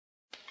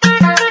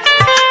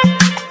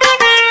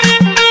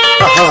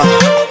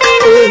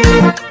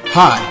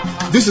Hi,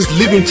 this is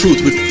Living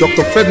Truth with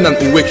Dr. Ferdinand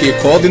Nweke,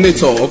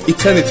 coordinator of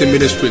Eternity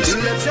Ministries.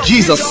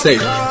 Jesus said,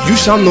 "You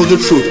shall know the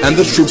truth, and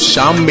the truth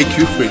shall make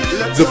you free."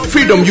 The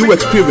freedom you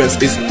experience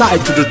is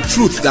tied to the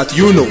truth that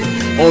you know.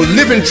 On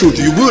Living Truth,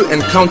 you will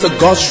encounter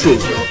God's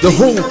truth, the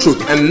whole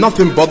truth, and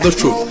nothing but the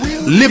truth.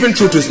 Living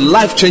Truth is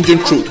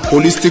life-changing truth,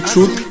 holistic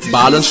truth,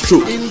 balanced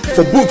truth.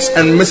 For books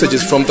and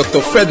messages from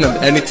Dr. Ferdinand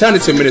and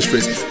Eternity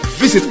Ministries,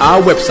 visit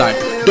our website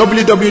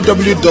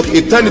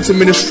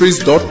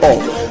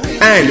www.eternityministries.org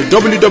and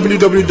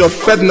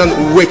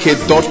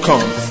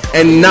www.ferdinandnweke.com.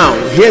 And now,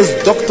 here's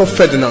Dr.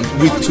 Ferdinand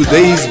with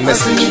today's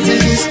message.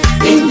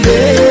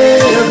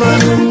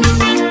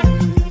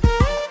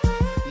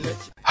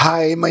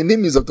 Hi, my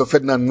name is Dr.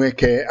 Ferdinand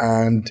Nweke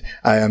and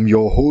I am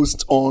your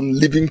host on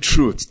Living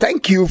Truth.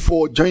 Thank you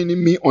for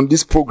joining me on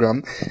this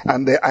program,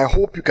 and I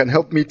hope you can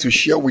help me to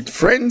share with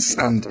friends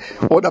and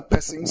other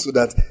persons so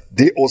that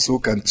they also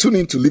can tune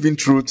into Living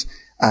Truth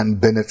and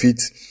benefit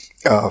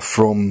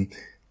from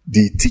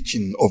the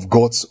teaching of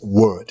God's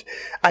Word.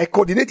 I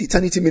coordinate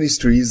Eternity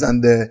Ministries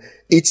and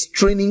its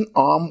training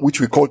arm, which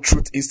we call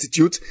Truth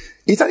Institute.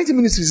 Eternity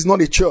Ministries is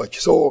not a church,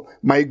 so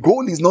my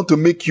goal is not to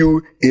make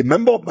you a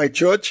member of my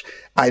church.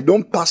 I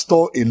don't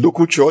pastor a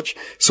local church,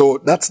 so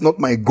that's not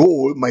my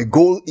goal. My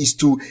goal is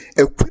to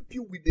equip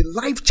you with the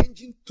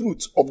life-changing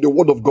truth of the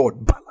Word of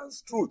God,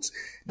 balanced truth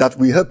that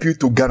will help you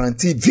to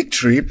guarantee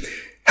victory,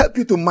 help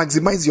you to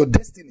maximize your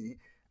destiny,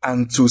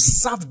 and to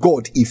serve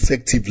God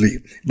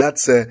effectively.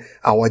 That's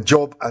our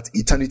job at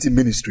Eternity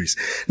Ministries.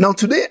 Now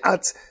today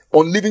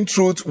on Living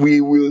Truth, we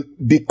will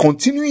be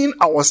continuing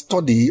our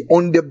study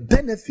on the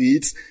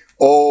benefits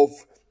of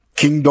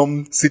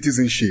kingdom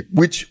citizenship,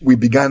 which we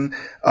began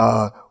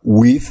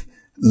with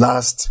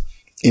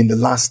in the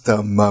last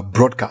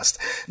broadcast.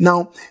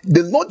 Now,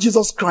 the Lord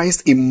Jesus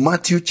Christ in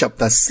Matthew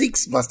chapter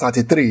 6 verse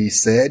 33 he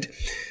said,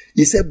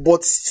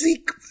 "But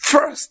seek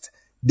first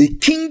the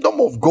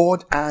kingdom of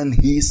God and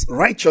his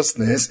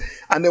righteousness."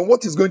 And then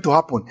what is going to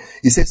happen?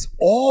 He says,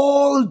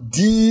 "All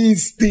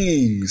these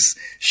things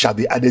shall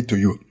be added to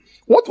you."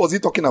 What was he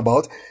talking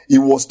about? He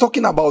was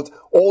talking about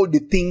all the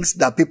things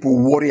that people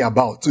worry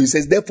about. So he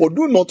says, "Therefore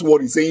do not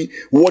worry, saying,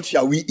 what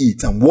shall we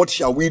eat? And what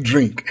shall we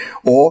drink?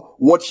 Or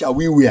what shall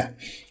we wear?"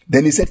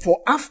 Then he said,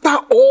 "For after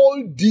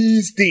all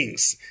these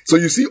things," so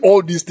you see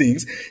all these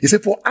things, he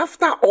said, "For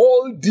after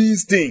all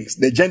these things,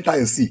 the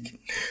Gentiles seek.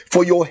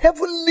 For your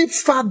heavenly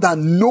Father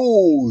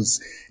knows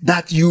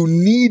that you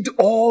need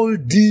all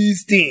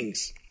these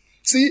things."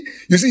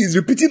 You see, he's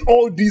repeating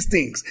all these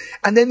things.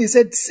 And then he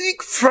said,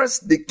 "Seek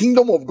first the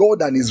kingdom of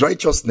God and his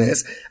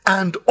righteousness,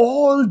 and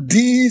all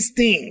these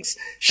things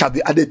shall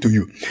be added to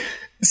you."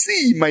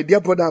 See, my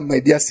dear brother and my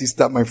dear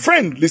sister, my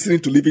friend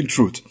listening to Living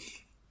Truth,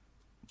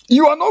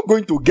 you are not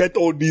going to get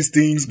all these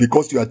things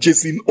because you are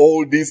chasing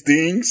all these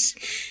things.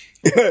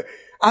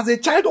 As a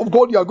child of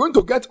God, you are going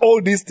to get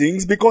all these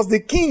things because the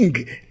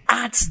King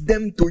adds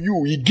them to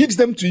you. He gives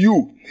them to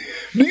you.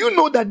 Do you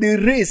know that the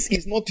race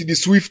is not the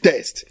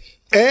swiftest?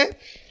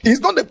 It's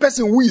not the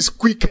person who is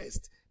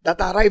quickest that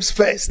arrives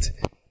first.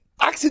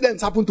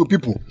 Accidents happen to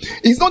people.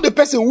 It's not the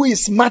person who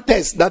is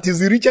smartest that is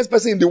the richest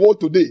person in the world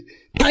today.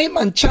 Time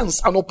and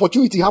chance and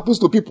opportunity happens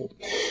to people.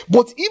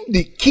 But if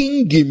the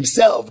King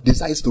himself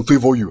decides to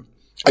favor you,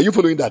 are you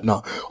following that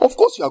now? Of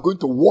course, you are going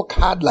to work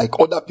hard like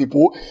other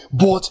people,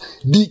 but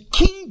the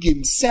King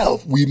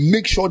himself will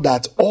make sure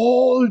that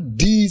all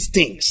these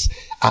things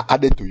are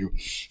added to you.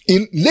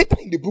 Later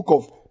in the book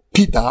of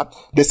Peter,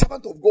 the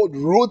servant of God,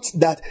 wrote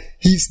that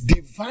his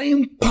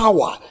divine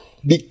power,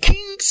 the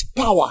King's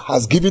power,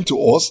 has given to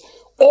us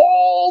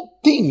all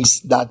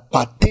things that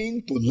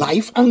pertain to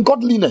life and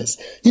godliness.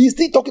 He is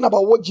still talking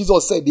about what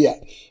Jesus said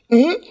here.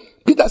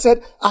 Peter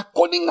said,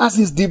 "According as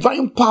his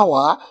divine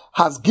power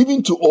has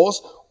given to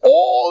us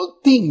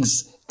all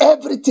things,"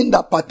 everything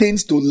that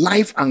pertains to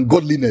life and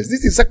godliness.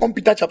 This is 2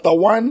 Peter chapter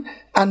 1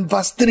 and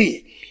verse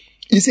 3.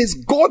 He says,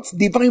 God's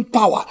divine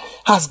power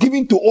has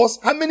given to us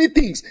how many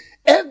things?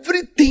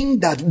 Everything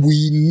that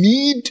we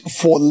need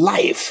for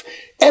life.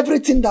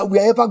 Everything that we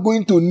are ever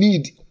going to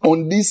need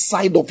on this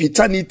side of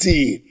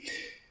eternity.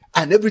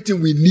 And everything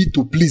we need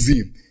to please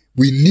him.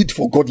 We need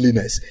for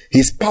godliness.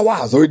 His power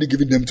has already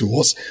given them to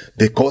us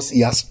because he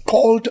has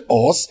called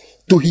us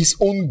to his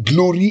own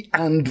glory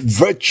and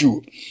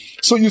virtue.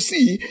 So you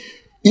see,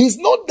 it's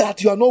not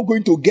that you are not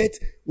going to get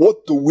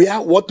what to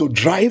wear, what to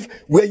drive,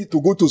 where you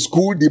to go to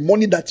school, the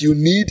money that you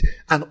need,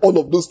 and all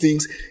of those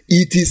things.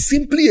 It is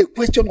simply a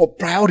question of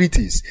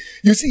priorities.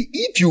 You see,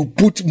 if you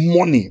put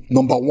money,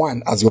 number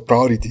one, as your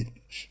priority,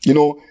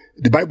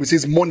 the Bible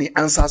says money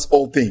answers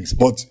all things,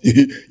 but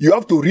you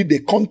have to read the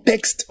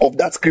context of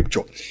that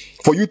scripture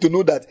for you to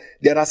know that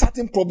there are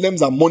certain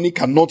problems that money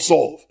cannot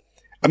solve.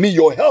 I mean,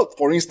 your health,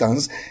 for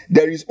instance,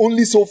 there is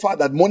only so far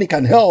that money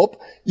can help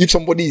if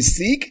somebody is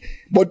sick,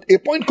 but a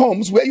point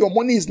comes where your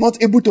money is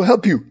not able to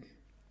help you.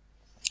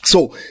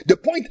 So the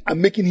point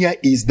I'm making here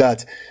is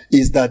that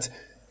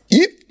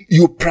if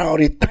you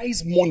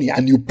prioritize money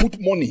and you put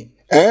money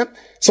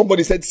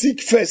Somebody said,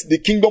 seek first the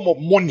kingdom of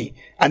money,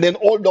 and then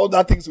all the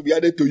other things will be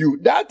added to you.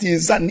 That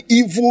is an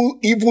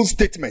evil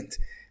statement.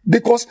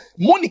 Because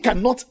money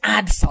cannot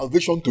add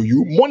salvation to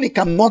you. Money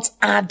cannot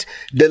add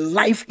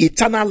the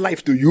eternal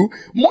life to you.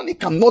 Money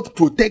cannot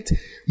protect.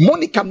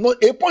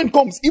 A point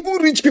comes, even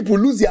rich people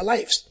lose their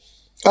lives.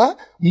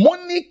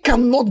 Money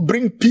cannot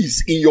bring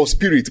peace in your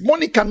spirit.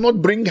 Money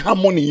cannot bring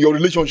harmony in your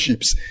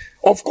relationships.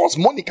 Of course,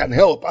 money can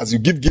help as you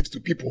give gifts to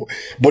people.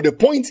 But the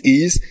point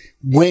is,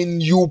 when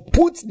you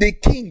put the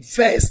king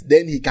first,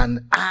 then he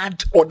can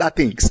add other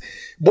things.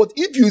 But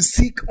if you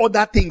seek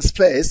other things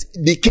first,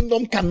 the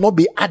kingdom cannot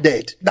be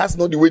added. That's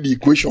not the way the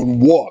equation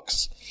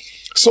works.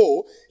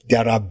 So,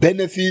 there are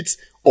benefits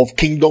of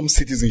kingdom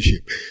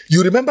citizenship.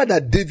 You remember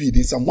that David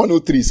in Psalm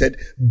 103 said,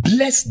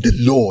 bless the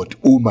Lord,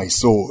 O my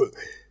soul.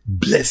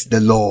 Bless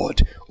the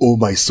Lord, O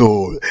my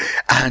soul,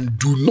 and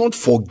do not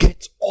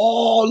forget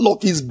all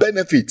of his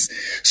benefits.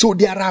 So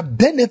there are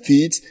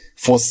benefits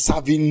for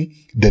serving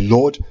the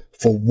Lord,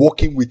 for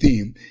walking with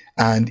him.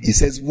 And he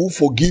says, who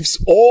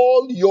forgives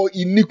all your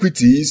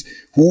iniquities,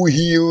 who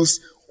heals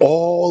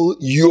all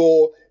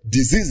your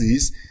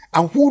diseases,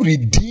 and who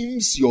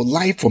redeems your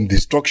life from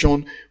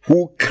destruction,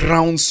 who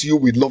crowns you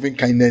with loving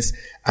kindness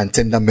and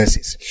tender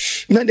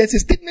mercies. Now, there's a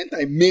statement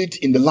I made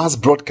in the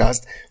last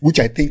broadcast, which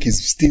I think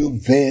is still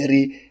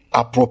very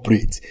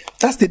appropriate.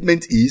 That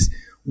statement is,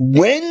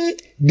 when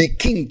the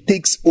king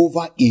takes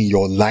over in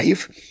your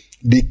life,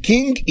 the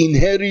king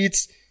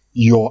inherits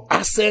your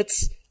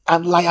assets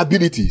and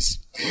liabilities.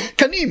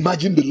 Can you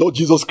imagine the Lord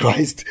Jesus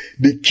Christ,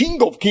 the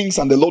King of Kings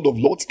and the Lord of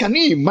Lords? Can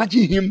you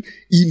imagine him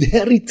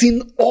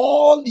inheriting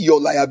all your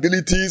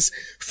liabilities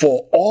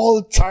for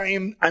all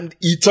time and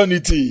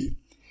eternity?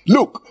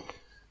 Look,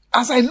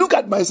 as I look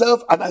at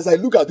myself and as I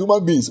look at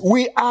human beings,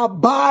 we are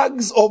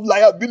bags of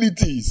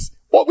liabilities.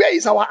 But where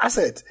is our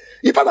asset?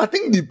 In fact, I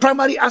think the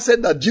primary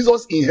asset that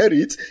Jesus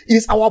inherits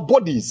is our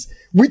bodies,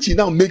 which he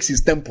now makes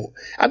his temple.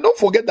 And don't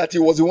forget that he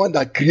was the one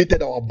that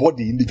created our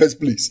body in the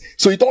first place.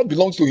 So it all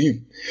belongs to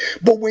him.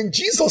 But when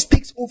Jesus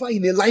takes over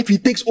in a life, he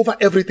takes over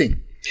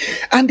everything.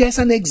 And there's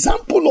an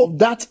example of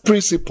that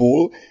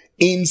principle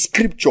in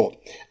scripture.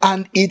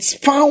 And it's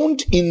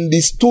found in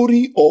the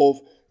story of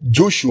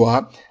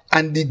Joshua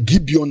and the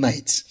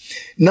Gibeonites.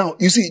 Now,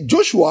 you see,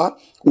 Joshua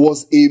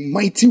was a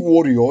mighty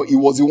warrior. He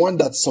was the one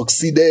that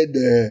succeeded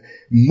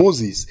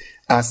Moses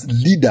as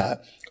leader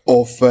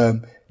of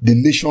the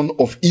nation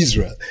of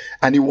Israel.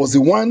 And he was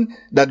the one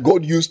that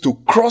God used to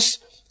cross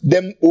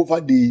them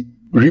over the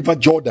river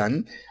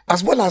Jordan,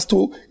 as well as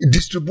to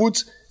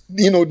distribute,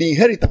 the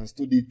inheritance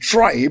to the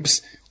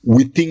tribes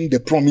within the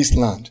promised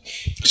land.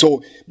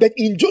 So, but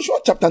in Joshua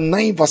chapter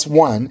 9 verse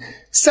 1,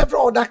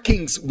 several other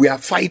kings were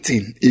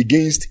fighting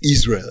against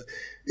Israel.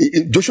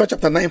 In Joshua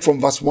chapter 9 from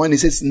verse 1, it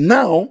says,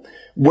 now,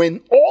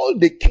 when all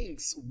the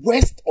kings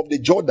west of the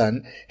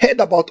Jordan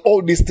heard about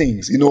all these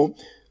things,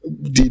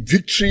 the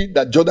victory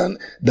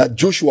that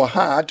Joshua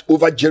had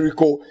over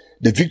Jericho,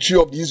 the victory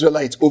of the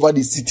Israelites over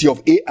the city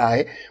of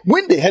Ai,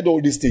 when they heard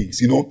all these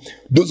things,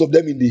 those of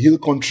them in the hill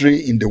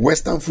country, in the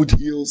western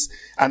foothills,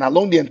 and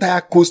along the entire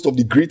coast of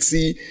the Great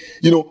Sea,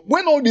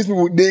 when all these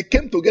people, they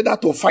came together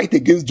to fight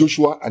against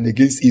Joshua and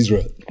against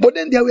Israel. But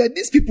then there were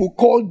these people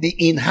called the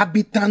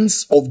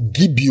inhabitants of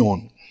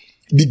Gibeon,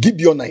 the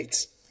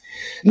Gibeonites.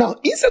 Now,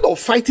 instead of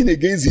fighting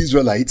against the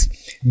Israelites,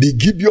 the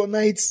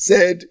Gibeonites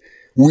said,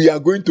 we are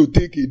going to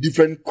take a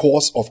different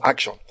course of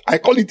action. I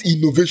call it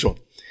innovation.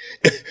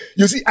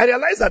 You see, I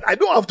realize that I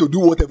don't have to do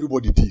what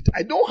everybody did.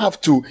 I don't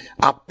have to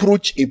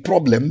approach a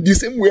problem the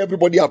same way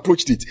everybody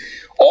approached it.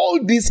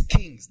 All these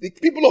kings, the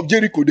people of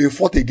Jericho, they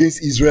fought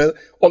against Israel.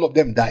 All of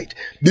them died.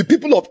 The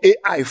people of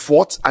Ai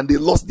fought and they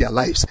lost their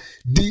lives.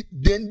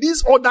 Then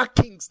these other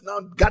kings now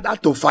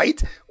gathered to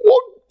fight.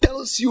 What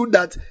tells you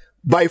that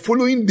by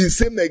following the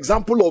same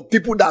example of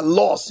people that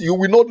lost, you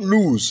will not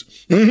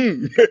lose?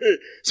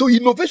 So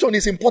innovation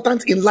is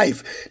important in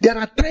life. There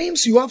are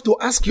times you have to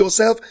ask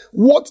yourself,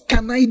 what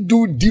can I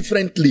do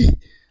differently?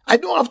 I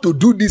don't have to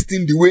do this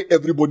thing the way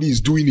everybody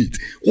is doing it.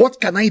 What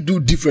can I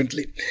do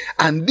differently?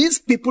 And these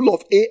people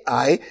of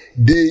Ai,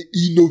 they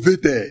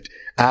innovated.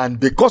 And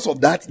because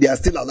of that, they are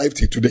still alive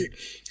till today.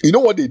 You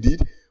know what they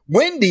did?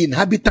 When the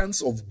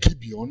inhabitants of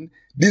Gibeon,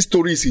 this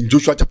story is in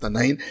Joshua chapter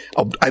 9.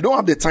 I don't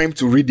have the time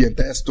to read the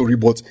entire story,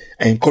 but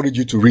I encourage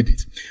you to read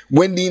it.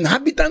 When the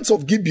inhabitants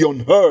of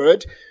Gibeon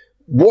heard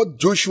what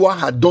Joshua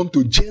had done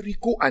to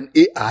Jericho and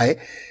Ai,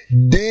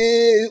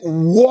 they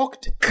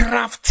walked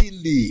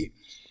craftily.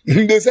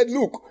 They said,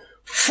 look,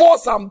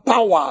 force and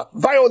power,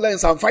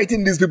 violence and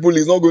fighting these people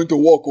is not going to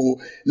work.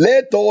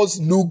 Let us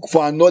look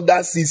for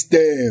another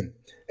system.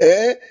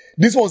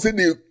 This one said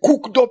they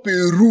cooked up a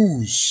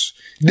ruse.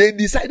 They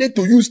decided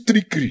to use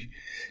trickery.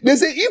 They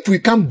say, if we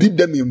can't beat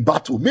them in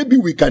battle, maybe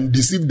we can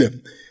deceive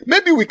them.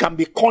 Maybe we can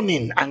be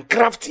cunning and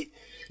crafty.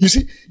 You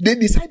see, they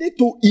decided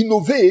to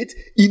innovate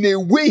in a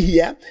way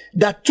here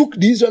that took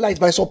the Israelites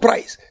by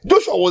surprise.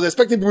 Joshua was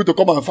expecting people to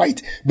come and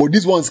fight, but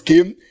these ones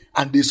came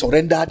and they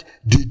surrendered.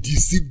 They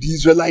deceived the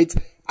Israelites.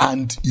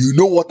 And you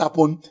know what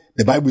happened?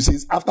 The Bible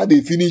says after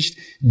they finished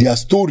their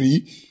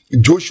story,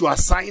 Joshua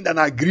signed an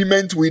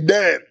agreement with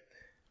them.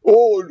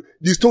 Oh,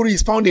 the story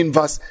is found in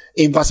verse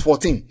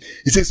 14.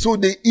 It says, so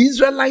the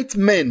Israelite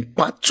men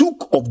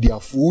partook of their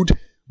food,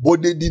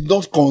 but they did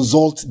not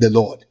consult the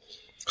Lord.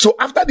 So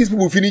after these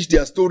people finished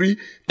their story,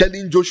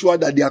 telling Joshua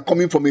that they are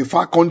coming from a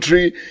far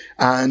country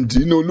and,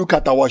 look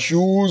at our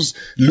shoes,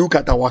 look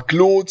at our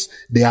clothes,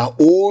 they are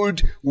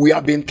old, we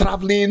have been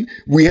traveling,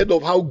 we heard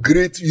of how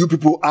great you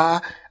people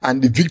are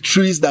and the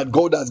victories that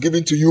God has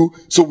given to you,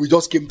 so we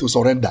just came to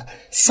surrender.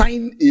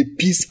 Sign a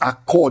peace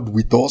accord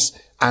with us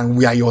and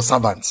we are your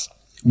servants.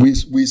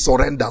 We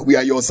surrender, we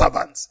are your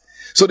servants.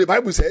 So the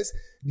Bible says,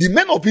 the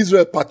men of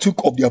Israel partook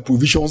of their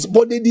provisions,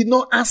 but they did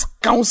not ask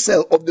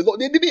counsel of the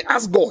Lord. They didn't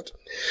ask God.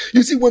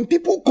 You see, when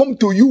people come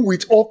to you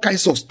with all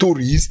kinds of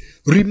stories,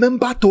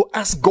 remember to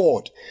ask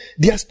God.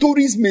 Their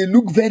stories may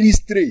look very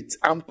straight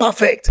and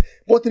perfect,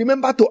 but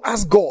remember to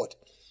ask God.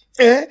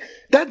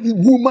 That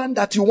woman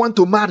that you want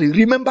to marry,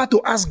 remember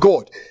to ask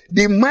God.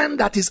 The man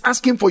that is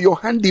asking for your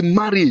hand in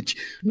marriage,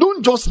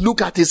 don't just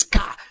look at his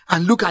car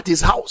and look at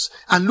his house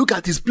and look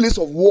at his place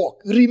of work.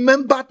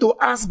 Remember to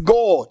ask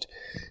God.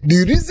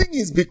 The reason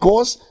is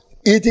because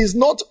it is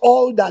not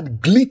all that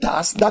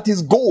glitters that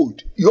is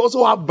gold. You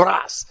also have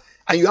brass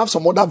and you have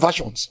some other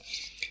versions.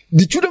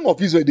 The children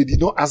of Israel, they did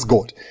not ask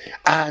God.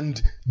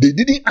 And they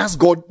didn't ask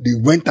God, they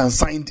went and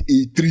signed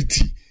a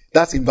treaty.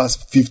 That's in verse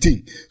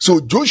 15.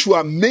 So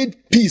Joshua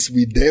made peace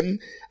with them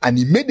and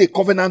he made a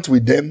covenant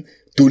with them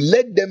to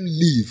let them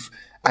live.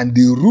 And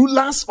the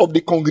rulers of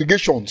the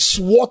congregation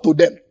swore to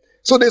them.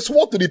 So they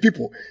swore to the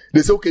people.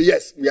 They said, okay,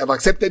 yes, we have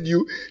accepted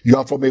you. You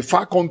are from a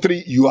far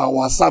country. You are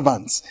our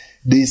servants.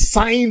 They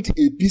signed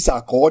a peace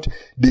accord.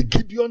 The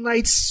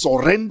Gibeonites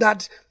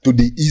surrendered to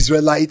the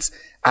Israelites.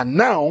 And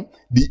now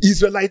the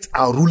Israelites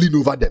are ruling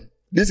over them.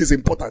 This is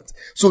important.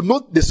 So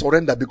note the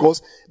surrender,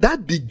 because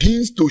that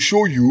begins to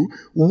show you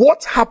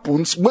what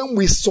happens when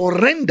we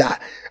surrender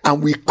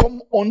and we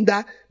come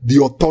under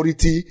the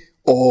authority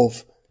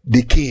of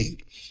the king.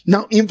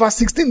 Now in verse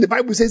 16, the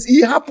Bible says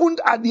it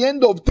happened at the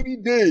end of 3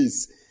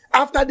 days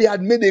after they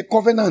had made a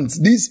covenant,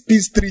 this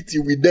peace treaty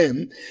with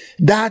them,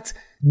 that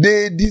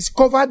they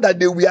discovered that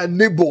they were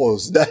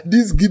neighbors, that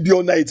these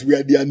Gibeonites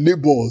were their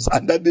neighbors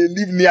and that they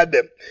live near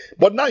them.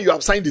 But now you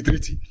have signed the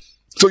treaty,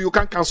 so you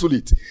can't cancel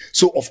it.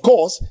 So of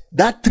course,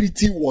 that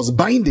treaty was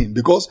binding,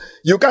 because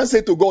you can't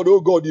say to God, oh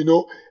God,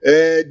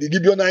 the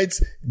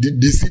Gibeonites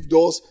deceived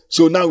us,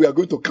 so now we are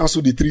going to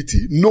cancel the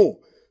treaty. No.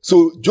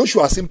 So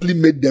Joshua simply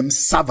made them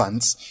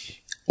servants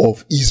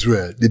of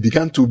Israel. They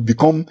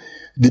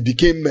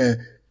became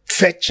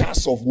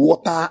fetchers of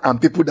water and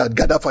people that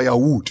gather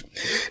firewood.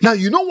 Now,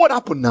 you know what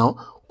happened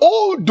now?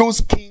 All those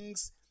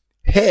kings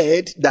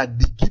heard that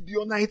the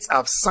Gibeonites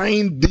have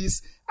signed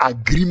this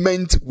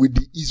agreement with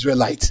the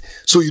Israelites.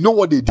 So you know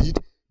what they did?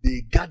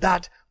 They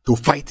gathered to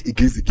fight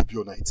against the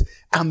Gibeonites.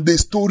 And the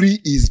story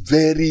is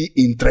very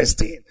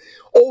interesting.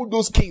 All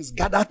those kings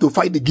gathered to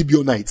fight the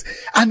Gibeonites.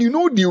 And you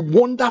know the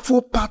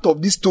wonderful part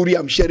of this story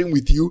I'm sharing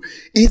with you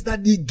is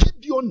that the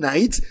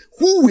Gibeonites,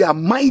 who were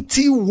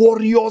mighty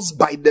warriors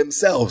by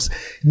themselves,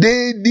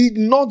 they did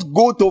not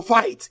go to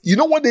fight. You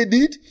know what they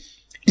did?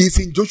 It's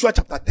in Joshua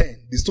chapter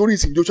 10. The story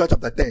is in Joshua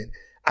chapter 10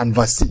 and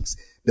verse 6.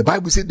 The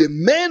Bible says the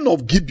men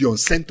of Gibeon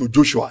sent to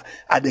Joshua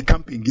at the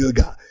camp in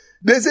Gilgal.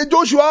 They said,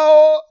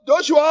 Joshua,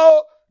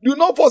 do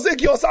not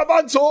forsake your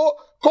servants,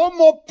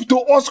 come up to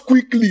us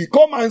quickly.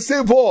 Come and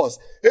save us.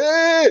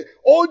 Hey,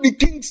 all the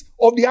kings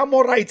of the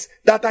Amorites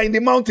that are in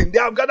the mountain, they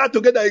have gathered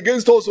together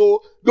against us.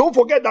 Don't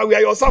forget that we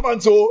are your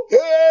servants.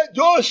 Hey,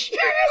 Josh.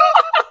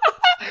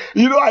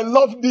 I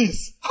love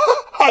this.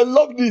 I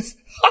love this.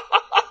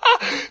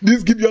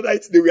 These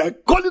Gibeonites, they were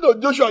calling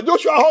on Joshua.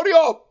 Joshua, hurry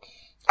up.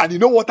 And you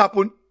know what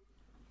happened?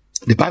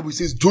 The Bible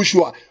says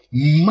Joshua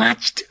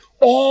marched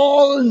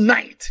all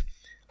night.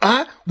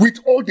 With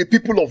all the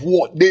people of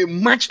war. They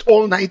marched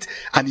all night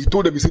and he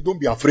told them, he said, don't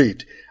be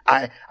afraid.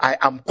 I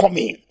am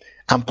coming.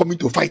 I'm coming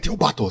to fight your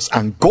battles.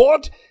 And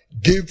God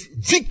gave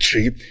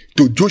victory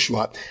to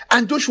Joshua.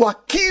 And Joshua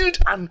killed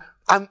and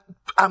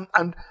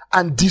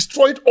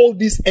destroyed all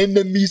these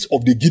enemies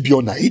of the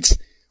Gibeonites.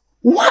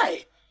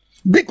 Why?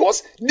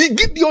 Because the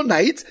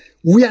Gibeonites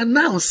were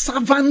now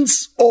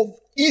servants of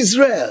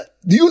Israel.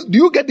 Do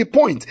you get the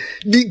point?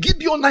 The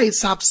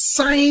Gibeonites have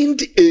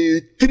signed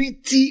a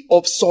treaty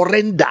of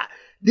surrender.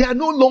 They are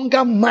no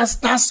longer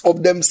masters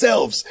of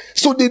themselves.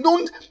 So they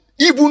don't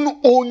even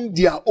own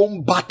their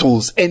own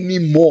battles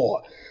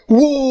anymore.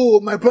 Whoa,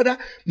 my brother,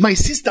 my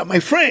sister,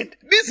 my friend,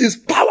 this is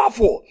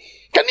powerful.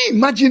 Can you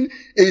imagine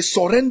a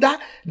surrender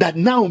that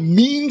now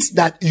means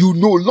that you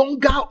no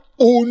longer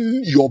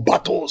own your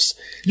battles?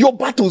 Your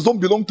battles don't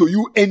belong to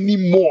you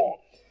anymore.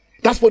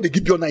 That's what the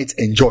Gibeonites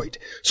enjoyed.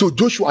 So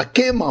Joshua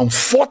came and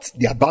fought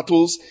their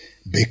battles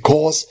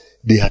because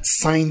they had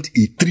signed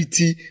a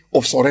treaty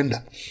of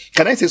surrender.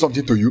 Can I say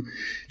something to you?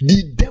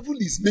 The devil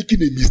is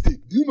making a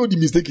mistake. Do you know the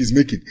mistake he's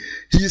making?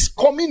 He is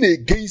coming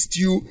against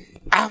you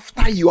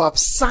after you have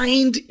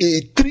signed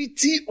a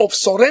treaty of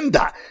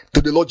surrender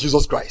to the Lord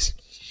Jesus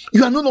Christ.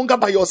 You are no longer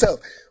by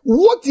yourself.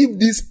 What if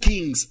these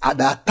kings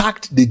had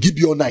attacked the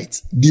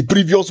Gibeonites the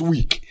previous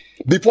week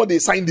before they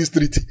signed this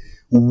treaty?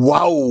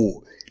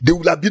 Wow. They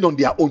would have been on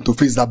their own to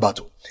face that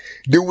battle.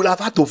 They would have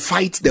had to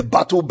fight the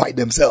battle by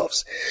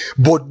themselves.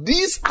 But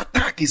this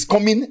attack is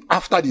coming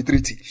after the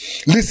treaty.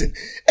 Listen,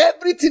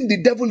 everything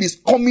the devil is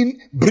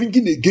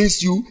bringing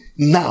against you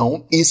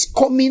now is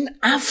coming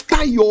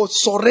after your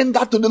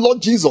surrender to the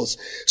Lord Jesus.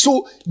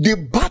 So the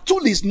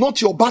battle is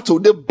not your battle.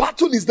 The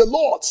battle is the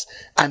Lord's,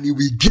 and He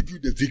will give you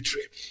the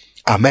victory.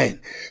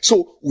 Amen.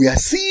 So we are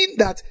seeing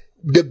that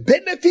the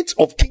benefit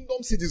of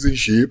kingdom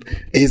citizenship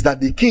is that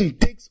the king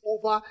takes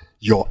over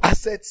your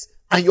assets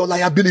and your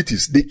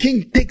liabilities. The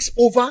king takes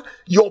over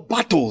your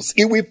battles.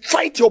 He will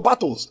fight your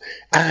battles.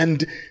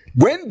 And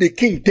when the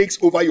king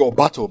takes over your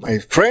battle, my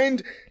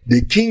friend,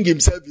 the king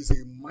himself is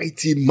a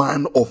mighty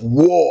man of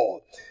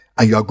war.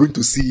 And you are going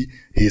to see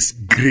his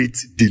great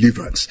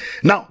deliverance.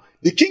 Now,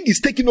 the king is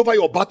taking over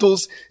your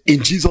battles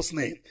in Jesus'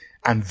 name.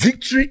 And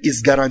victory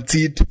is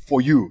guaranteed for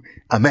you.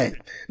 Amen.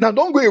 Now,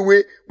 don't go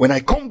away. When I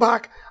come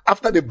back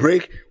after the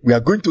break, we are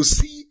going to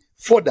see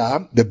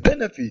further the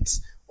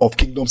benefits of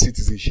kingdom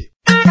citizenship.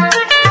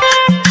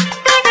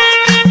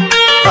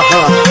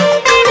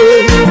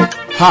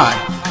 Hi,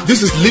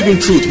 this is Living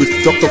Truth with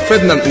Dr.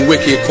 Ferdinand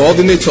Nweke,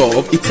 coordinator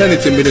of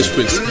Eternity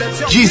Ministries.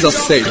 Jesus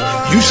said,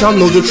 "You shall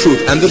know the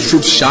truth, and the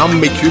truth shall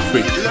make you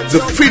free." The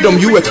freedom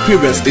you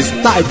experience is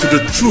tied to the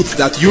truth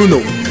that you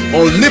know.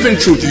 On Living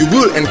Truth, you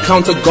will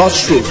encounter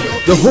God's truth,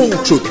 the whole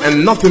truth,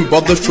 and nothing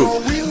but the truth.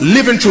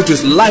 Living Truth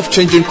is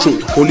life-changing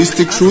truth,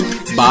 holistic truth,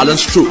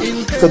 balanced truth.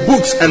 For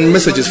books and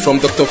messages from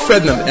Dr.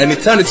 Ferdinand and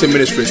Eternity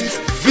Ministries,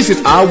 visit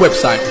our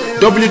website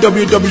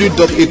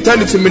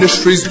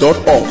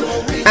www.eternityministries.org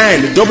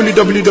and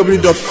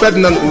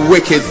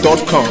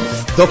www.ferdinandnweke.com.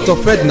 Dr.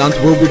 Ferdinand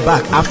will be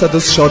back after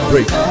this short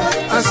break.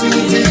 As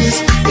it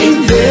is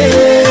in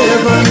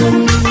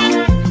heaven.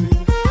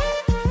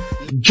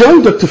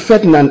 Join Dr.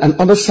 Ferdinand and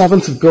other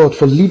servants of God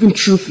for Living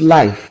Truth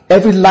Live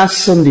every last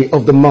Sunday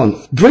of the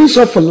month. Brace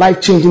up for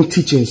life-changing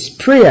teachings,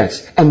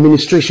 prayers, and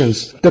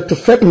ministrations. Dr.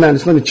 Ferdinand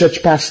is not a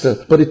church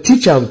pastor, but a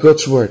teacher of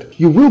God's Word.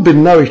 You will be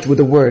nourished with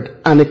the Word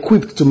and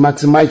equipped to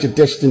maximize your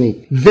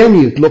destiny.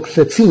 Venue, Block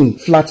 13,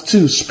 Flat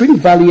 2, Spring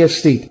Valley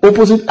Estate,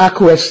 opposite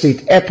Akko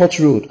Estate, Airport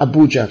Road,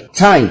 Abuja.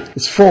 Time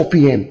is 4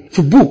 p.m.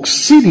 For books,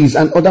 CDs,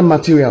 and other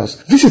materials,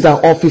 visit our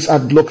office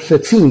at Block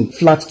 13,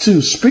 Flat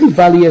 2, Spring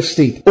Valley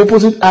Estate,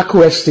 opposite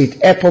Akko Estate,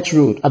 Airport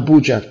Road,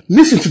 Abuja.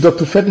 Listen to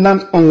Dr.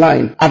 Ferdinand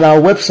online at our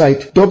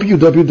website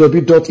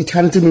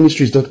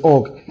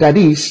www.eternityministries.org. That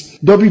is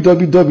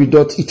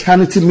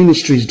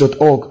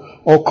www.eternityministries.org,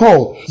 or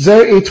call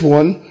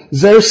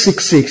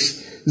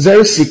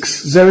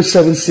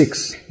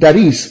 081-066-06076. That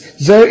is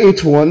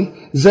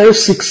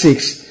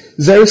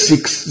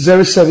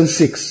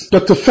 081-066-06076.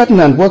 Dr.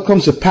 Ferdinand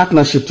welcomes a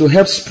partnership to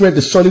help spread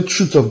the solid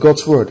truth of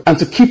God's Word and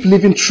to keep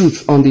living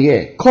truth on the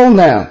air. Call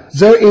now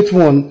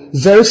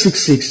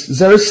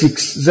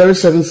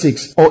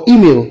 081-066-06076 or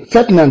email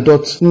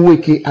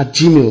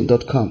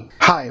ferdinand.nweke@gmail.com.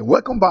 Hi,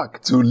 welcome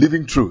back to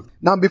Living Truth.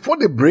 Now, before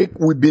the break,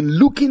 we've been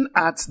looking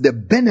at the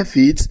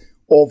benefits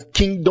of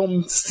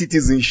kingdom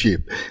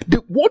citizenship.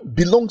 What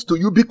belongs to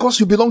you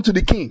because you belong to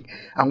the king.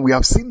 And we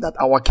have seen that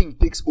our king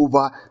takes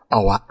over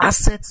our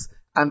assets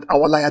and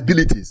our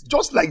liabilities.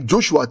 Just like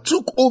Joshua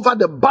took over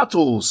the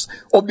battles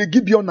of the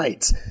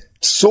Gibeonites,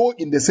 so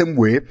in the same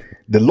way,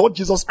 the Lord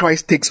Jesus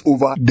Christ takes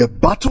over the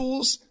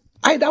battles,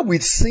 either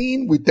with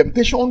sin, with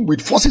temptation,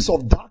 with forces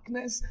of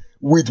darkness,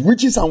 with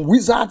witches and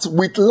wizards,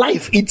 with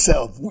life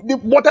itself.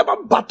 Whatever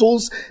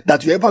battles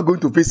that you're ever going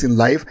to face in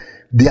life,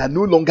 they are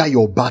no longer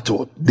your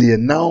battle. They are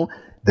now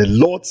the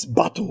Lord's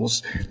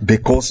battles,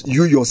 because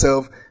you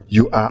yourself,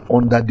 you are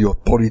under the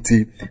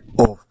authority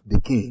of the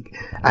king.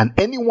 And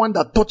anyone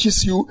that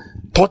touches you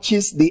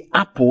touches the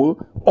apple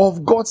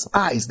of God's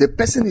eyes. The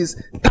person is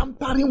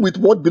tampering with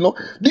what belongs.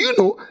 Do you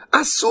know,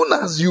 as soon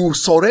as you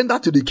surrender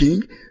to the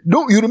king,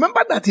 you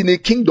remember that in a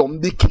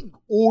kingdom, the king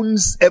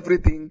owns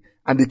everything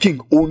and the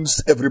king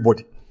owns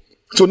everybody.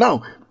 So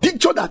now,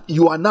 picture that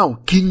you are now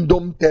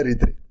kingdom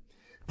territory.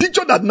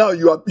 Picture that now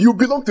you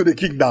belong to the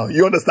king now.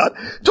 You understand?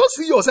 Just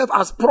see yourself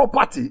as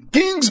property,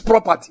 king's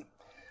property.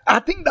 I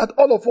think that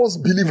all of us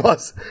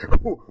believers,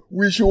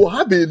 we should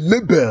have a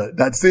label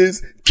that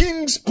says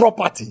king's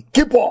property,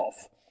 keep off,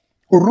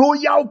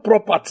 royal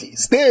property,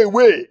 stay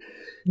away.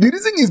 The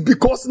reason is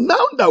because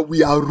now that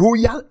we are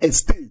royal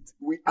estate,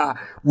 we are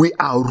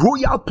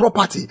royal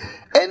property.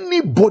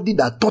 Anybody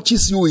that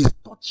touches you is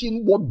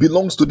touching what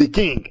belongs to the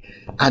king,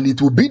 and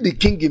it will be the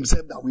king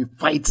himself that will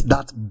fight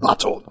that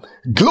battle.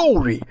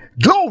 Glory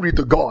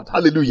to God.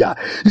 Hallelujah.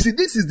 You see,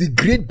 this is the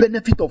great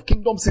benefit of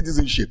kingdom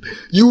citizenship.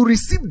 You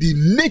receive the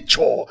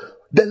nature,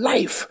 the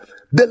life,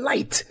 the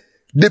light,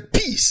 the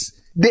peace,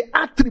 the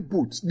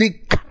attributes, the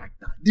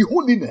character, the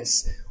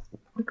holiness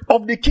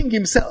of the king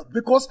himself,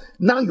 because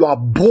now you are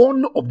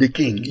born of the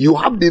king. You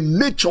have the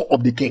nature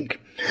of the king.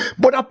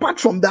 But apart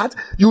from that,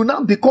 you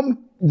now become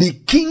the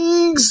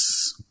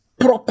king's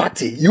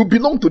property. You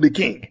belong to the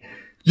king.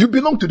 You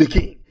belong to the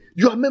king.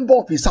 You are a member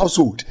of his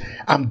household.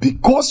 And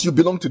because you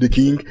belong to the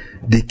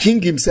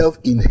king himself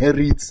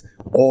inherits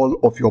all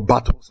of your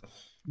battles.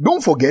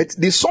 Don't forget,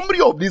 the summary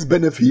of this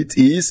benefit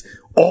is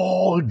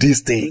all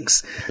these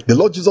things. The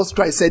Lord Jesus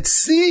Christ said,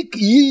 seek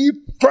ye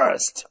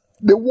first.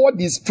 The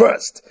word is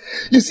first.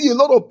 You see, a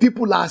lot of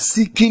people are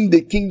seeking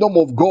the kingdom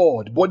of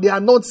God, but they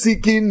are not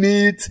seeking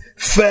it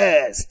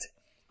first.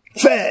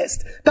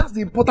 First. That's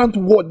the important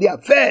word there.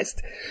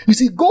 First. You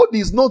see, God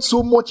is not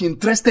so much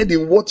interested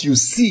in what you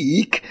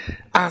seek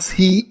as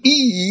he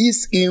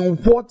is in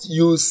what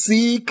you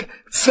seek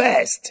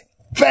first.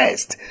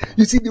 First.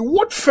 You see, the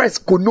word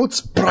first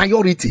connotes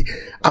priority.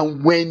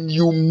 And when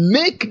you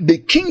make the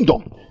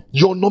kingdom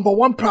your number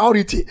one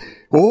priority,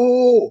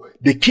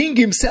 the king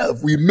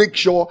himself will make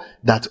sure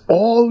that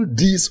all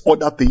these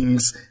other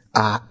things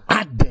are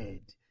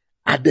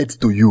added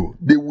to you.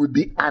 They will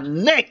be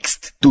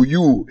annexed to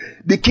you.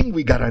 The king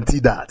will guarantee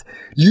that.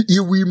 He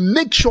will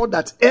make sure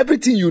that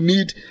everything you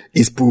need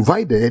is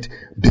provided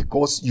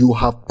because you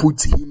have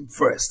put him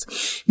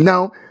first.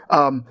 Now,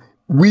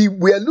 we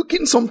were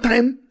looking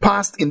sometime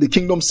past in the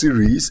Kingdom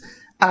series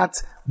at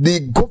the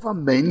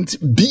government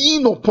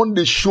being upon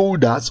the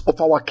shoulders of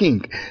our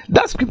king.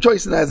 That scripture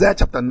is in Isaiah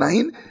chapter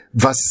 9,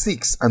 verse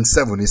 6 and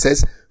 7. It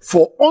says,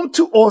 for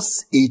unto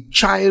us a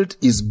child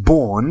is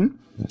born,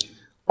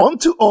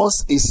 unto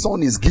us a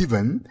son is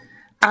given,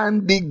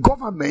 and the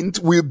government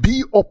will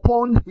be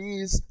upon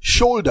his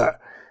shoulder,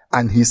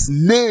 and his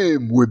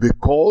name will be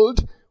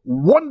called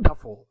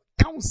Wonderful,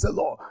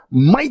 Counselor,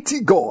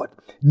 Mighty God,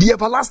 the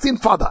Everlasting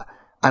Father,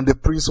 and the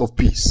Prince of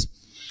Peace.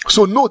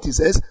 So note, it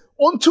says,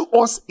 unto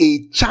us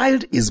a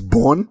child is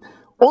born,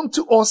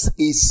 unto us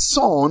a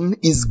son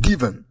is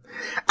given,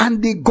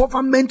 and the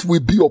government will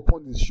be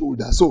upon his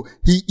shoulder. So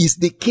he is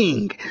the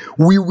king.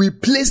 We will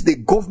place the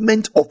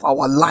government of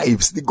our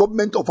lives, the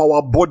government of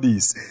our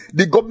bodies,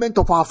 the government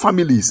of our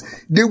families.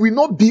 They will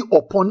not be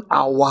upon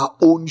our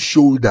own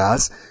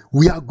shoulders.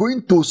 We are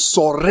going to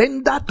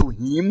surrender to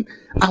him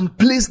and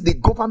place the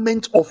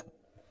government of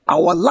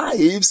our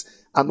lives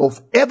and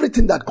of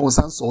everything that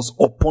concerns us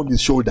upon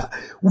his shoulder.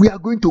 We are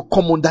going to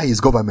come under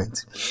his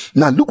government.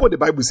 Now look what the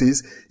Bible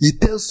says. He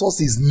tells us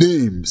his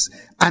names.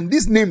 And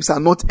these names are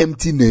not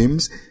empty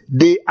names.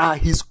 They are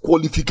his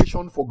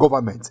qualification for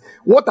government.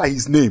 What are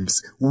his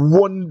names?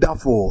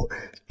 Wonderful,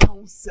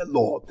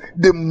 Counselor,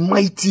 the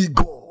Mighty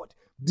God,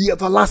 the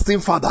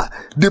Everlasting Father,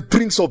 the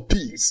Prince of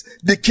Peace,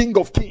 the King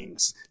of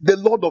Kings, the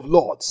Lord of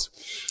Lords.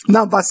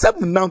 Now verse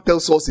 7 now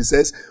tells us, it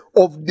says,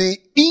 of the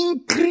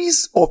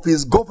increase of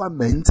his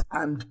government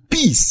and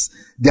peace,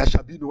 there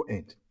shall be no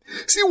end.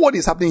 See what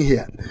is happening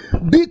here.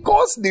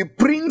 Because the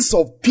Prince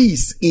of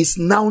Peace is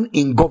now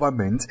in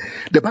government,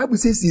 the Bible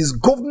says his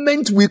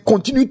government will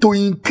continue to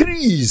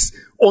increase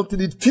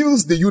until it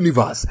fills the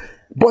universe.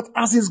 But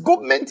as his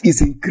government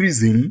is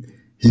increasing,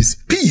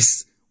 his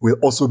peace will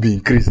also be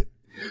increasing.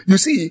 You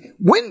see,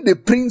 when the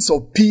Prince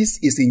of Peace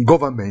is in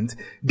government,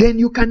 then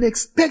you can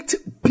expect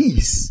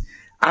peace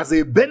as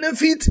a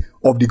benefit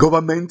of the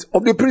government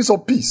of the Prince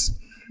of Peace.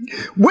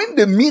 When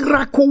the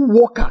miracle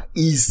worker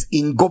is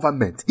in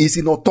government, is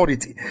in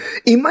authority,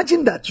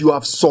 imagine that you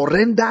have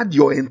surrendered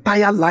your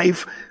entire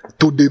life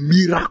to the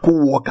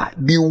miracle worker,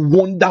 the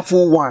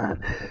wonderful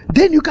one.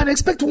 Then you can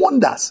expect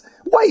wonders.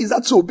 Why is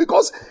that so?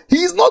 Because he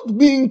is not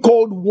being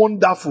called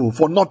wonderful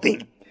for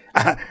nothing.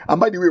 And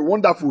by the way,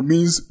 wonderful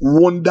means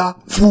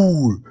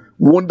wonderful.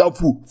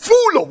 Wonderful,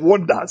 full of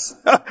wonders.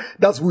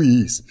 That's who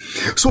he is.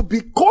 So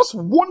because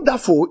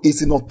wonderful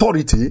is in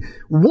authority,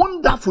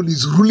 wonderful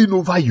is ruling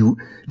over you,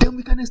 then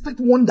we can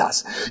expect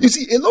wonders. You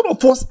see, a lot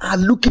of us are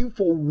looking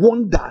for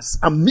wonders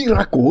and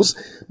miracles,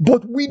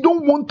 but we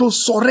don't want to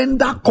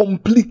surrender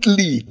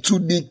completely to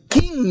the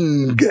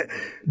King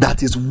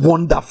that is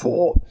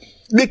wonderful,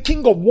 the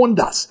King of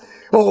wonders.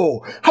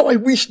 Oh, how I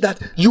wish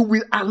that you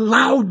will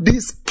allow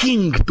this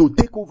King to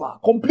take over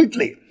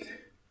completely.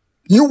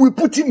 You will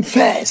put him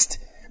first,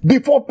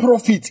 before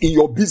profit in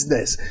your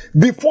business,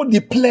 before the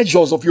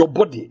pleasures of your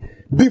body,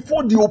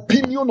 before the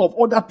opinion of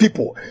other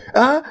people,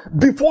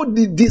 before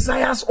the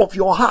desires of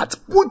your heart.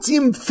 Put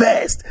him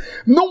first.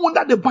 No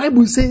wonder the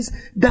Bible says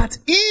that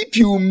if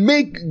you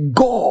make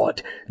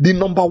God the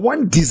number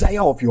one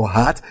desire of your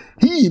heart,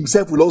 he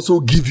himself will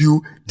also give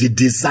you the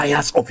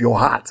desires of your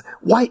heart.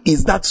 Why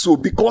is that so?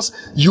 Because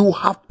you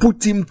have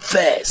put him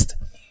first.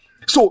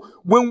 So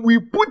when we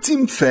put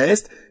him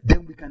first,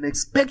 then we can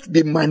expect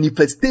the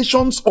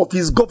manifestations of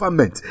his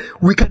government.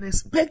 We can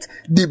expect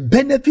the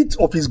benefits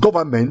of his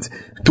government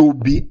to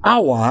be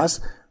ours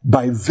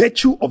by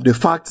virtue of the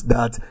fact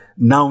that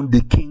now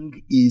the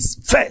King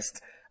is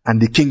first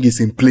and the King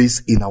is in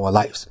place in our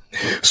lives.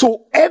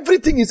 So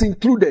everything is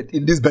included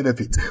in this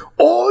benefit.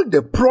 All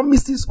the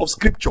promises of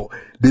Scripture,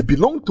 they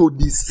belong to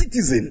the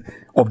citizen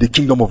of the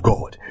kingdom of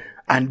God.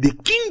 And the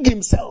King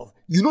himself,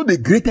 you know, the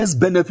greatest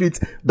benefit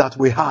that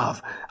we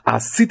have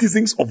as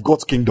citizens of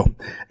God's kingdom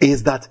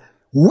is that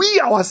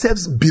we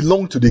ourselves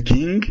belong to the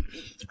King,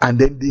 and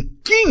then the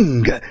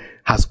King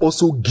has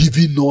also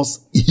given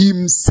us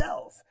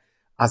himself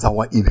as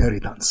our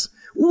inheritance.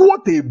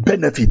 What a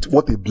benefit,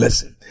 what a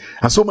blessing.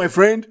 And so, my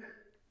friend,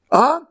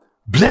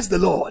 bless the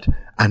Lord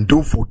and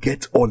don't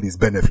forget all his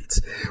benefits.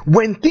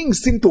 When things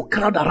seem to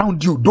crowd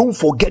around you, don't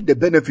forget the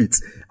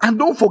benefits. And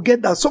don't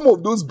forget that some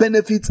of those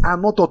benefits are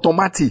not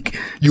automatic.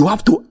 You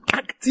have to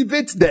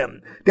activate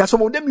them. There are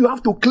some of them you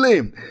have to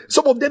claim.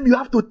 Some of them you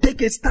have to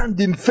take a stand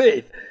in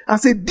faith and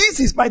say, this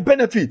is my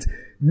benefit.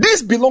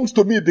 This belongs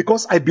to me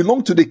because I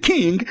belong to the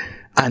King.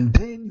 And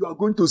then you are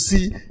going to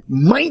see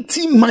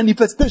mighty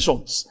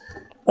manifestations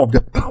of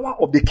the power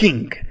of the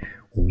King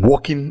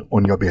working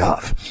on your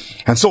behalf.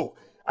 And so,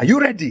 are you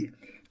ready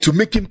to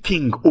make him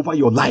king over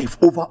your life,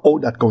 over all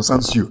that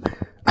concerns you?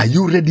 Are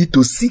you ready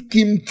to seek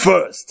him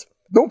first?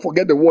 Don't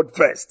forget the word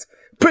first.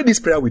 Pray this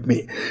prayer with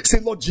me. Say,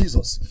 Lord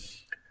Jesus,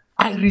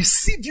 I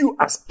receive you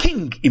as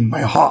king in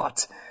my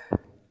heart.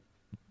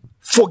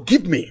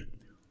 Forgive me.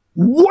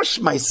 Wash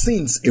my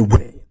sins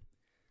away.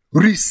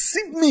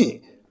 Receive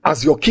me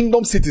as your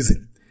kingdom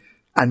citizen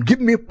and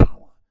give me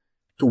power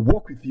to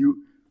walk with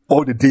you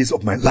all the days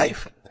of my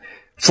life.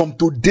 From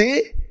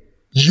today,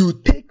 you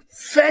take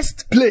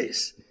first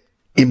place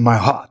in my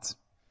heart.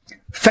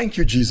 Thank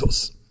you,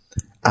 Jesus.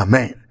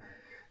 Amen.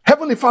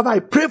 Heavenly Father, I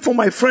pray for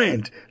my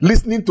friend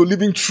listening to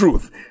Living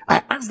Truth.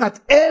 I ask that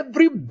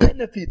every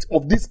benefit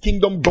of this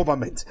kingdom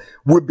government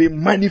will be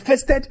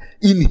manifested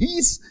in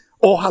his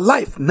or her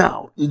life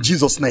now, in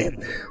Jesus'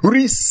 name.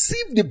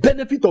 Receive the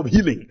benefit of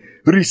healing.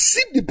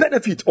 Receive the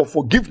benefit of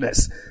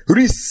forgiveness.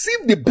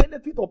 Receive the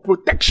benefit of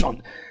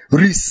protection.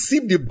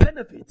 Receive the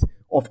benefit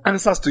of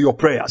answers to your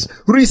prayers.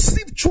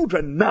 Receive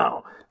children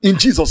now, in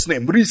Jesus'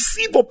 name.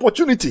 Receive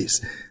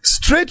opportunities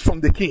straight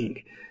from the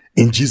King,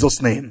 in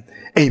Jesus' name.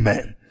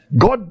 Amen.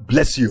 God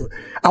bless you.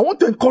 I want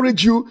to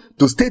encourage you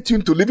to stay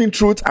tuned to Living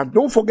Truth, and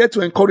don't forget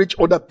to encourage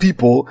other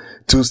people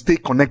to stay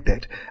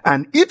connected.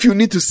 And if you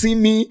need to see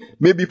me,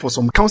 maybe for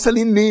some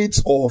counseling needs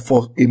or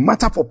for a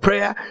matter for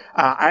prayer,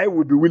 I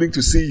will be willing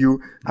to see you.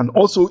 And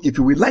also, if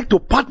you would like to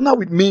partner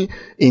with me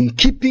in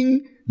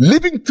keeping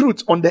Living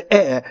Truth on the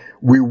air,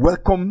 we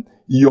welcome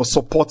your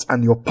support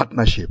and your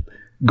partnership.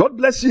 God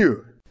bless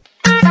you.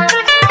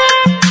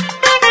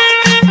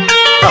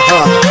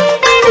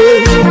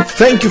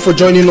 Thank you for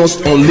joining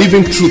us on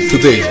Living Truth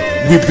today.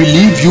 We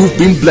believe you've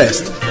been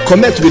blessed.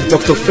 Connect with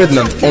Dr.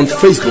 Ferdinand on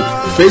Facebook,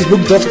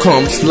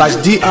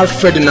 facebook.com/Dr.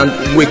 Ferdinand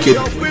Nweke.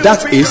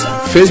 That is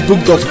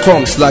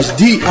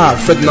facebook.com/Dr.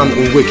 Ferdinand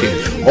Nweke.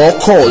 Or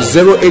call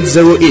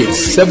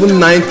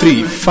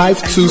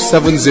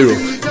 0808-793-5270.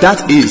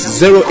 That is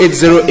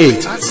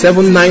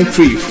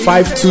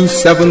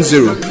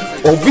 0808-793-5270.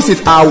 Or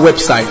visit our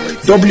website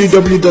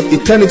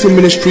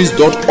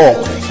www.eternityministries.org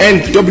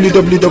and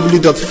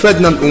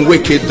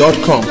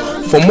www.ferdinandnweke.com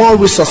for more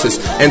resources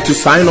and to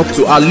sign up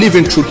to our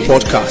Living Truth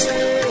podcast.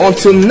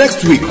 Until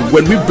next week,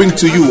 when we bring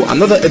to you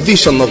another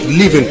edition of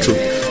Living Truth,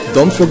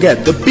 don't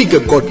forget, the bigger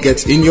God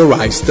gets in your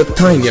eyes, the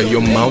tinier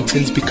your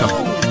mountains become.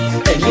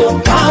 And your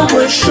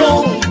power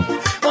show.